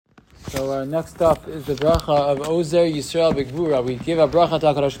So next up is the bracha of Ozer, Yisrael, B'Gvura. We give a bracha to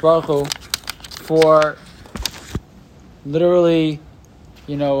HaKadosh Baruch Hu for literally,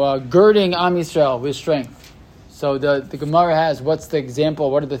 girding Am Yisrael with strength. So the Gemara has, what's the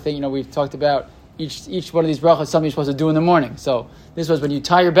example? What are the things, we've talked about each one of these brachas, something you're supposed to do in the morning. So this was when you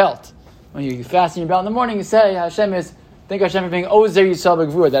tie your belt. When you fasten your belt in the morning, you say, thank Hashem for being Ozer, Yisrael,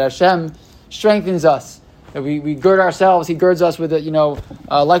 B'Gvura, that Hashem strengthens us. That we gird ourselves, He girds us with it,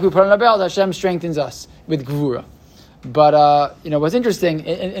 like we put on our belt, Hashem strengthens us with Gvura. But, what's interesting,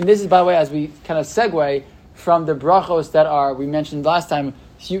 and this is, by the way, as we kind of segue from the brachos that we mentioned last time,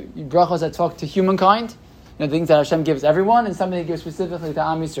 brachos that talk to humankind, things that Hashem gives everyone, and something He gives specifically to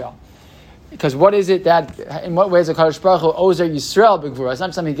Am Yisrael. Because what is it that, in what ways HaKadosh Baruch Hu Ozer Yisrael B'Gvura? It's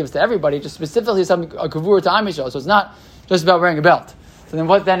not something He gives to everybody, just specifically a Gvura to Am Yisrael. So it's not just about wearing a belt. So then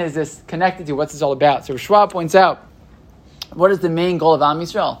what then is this connected to? What's this all about? So Schwab points out, what is the main goal of Am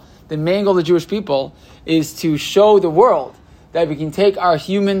Yisrael? The main goal of the Jewish people is to show the world that we can take our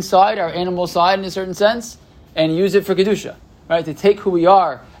human side, our animal side in a certain sense, and use it for Kedusha, right? To take who we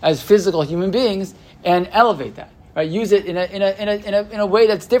are as physical human beings and elevate that, right? Use it in a way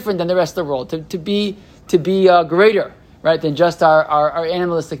that's different than the rest of the world, to be greater, right, than just our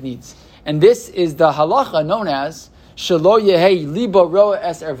animalistic needs. And this is the halacha known as Shelo Yehei Libo Roa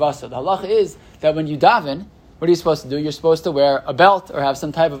Es Ervasa. The halacha is that when you daven, what are you supposed to do? You're supposed to wear a belt or have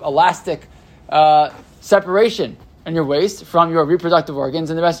some type of elastic separation in your waist from your reproductive organs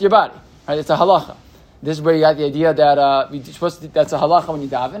and the rest of your body. Right? It's a halacha. This is where you got the idea that that's a halacha when you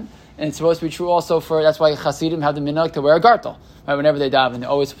daven, and it's supposed to be true also that's why Hasidim have the minhag to wear a gartel. Right? Whenever they daven, they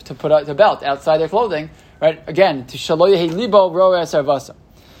always to put a belt outside their clothing. Right? Again, to Shelo Yehei Libo Roa Es Ervasa.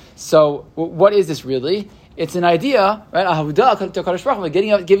 So what is this really? It's an idea, right? Ahudah to Kadosh Baruch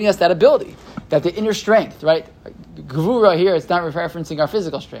Hu, giving us that ability, that the inner strength, right? Gevura here, it's not referencing our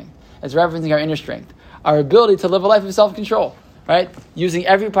physical strength; it's referencing our inner strength, our ability to live a life of self-control, right? Using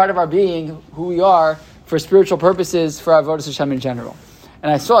every part of our being, who we are, for spiritual purposes, for our avodas Hashem in general.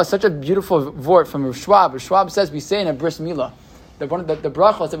 And I saw such a beautiful vort from Rav Schwab. Rav Schwab says we say in a bris milah that one of the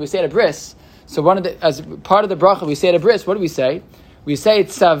brachos that we say at a bris. So as part of the bracha we say at a bris, what do we say? We say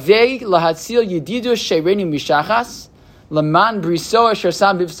Tzavei lahatzil yedidu sheirenu mishachas laman briso asher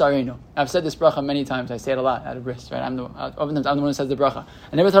sam bivsarenu. I've said this bracha many times. I say it a lot at a bris. Right? Oftentimes I'm the one who says the bracha.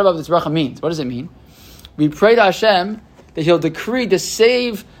 I never thought about what this bracha means. What does it mean? We pray to Hashem that He'll decree to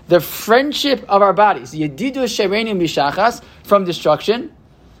save the friendship of our bodies. Yedidu sheirenu mishachas, from destruction.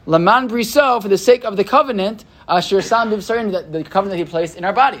 Laman briso, for the sake of the covenant asher sam bivsarenu, the covenant He placed in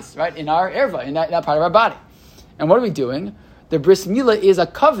our bodies, right, in our erva, in that part of our body. And what are we doing? The bris milah is a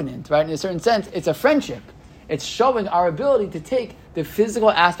covenant, right? In a certain sense, it's a friendship. It's showing our ability to take the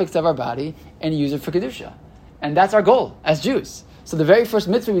physical aspects of our body and use it for Kedusha. And that's our goal as Jews. So the very first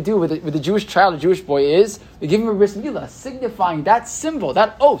mitzvah we do with the Jewish child, the Jewish boy, is we give him a bris milah, signifying that symbol,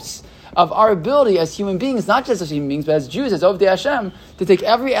 that os, of our ability as human beings, not just as human beings, but as Jews, as Ovdei Hashem, to take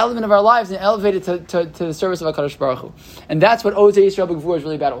every element of our lives and elevate it to the service of HaKadosh Baruch Hu. And that's what Ozer Yisrael B'Gvura is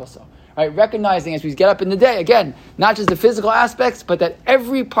really about also. Right, recognizing as we get up in the day, again, not just the physical aspects, but that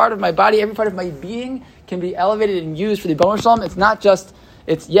every part of my body, every part of my being can be elevated and used for the Yibbono Shalom. It's not just,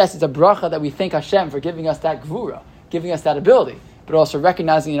 it's a bracha that we thank Hashem for giving us that gvura, giving us that ability, but also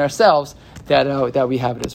recognizing in ourselves that we have it as well.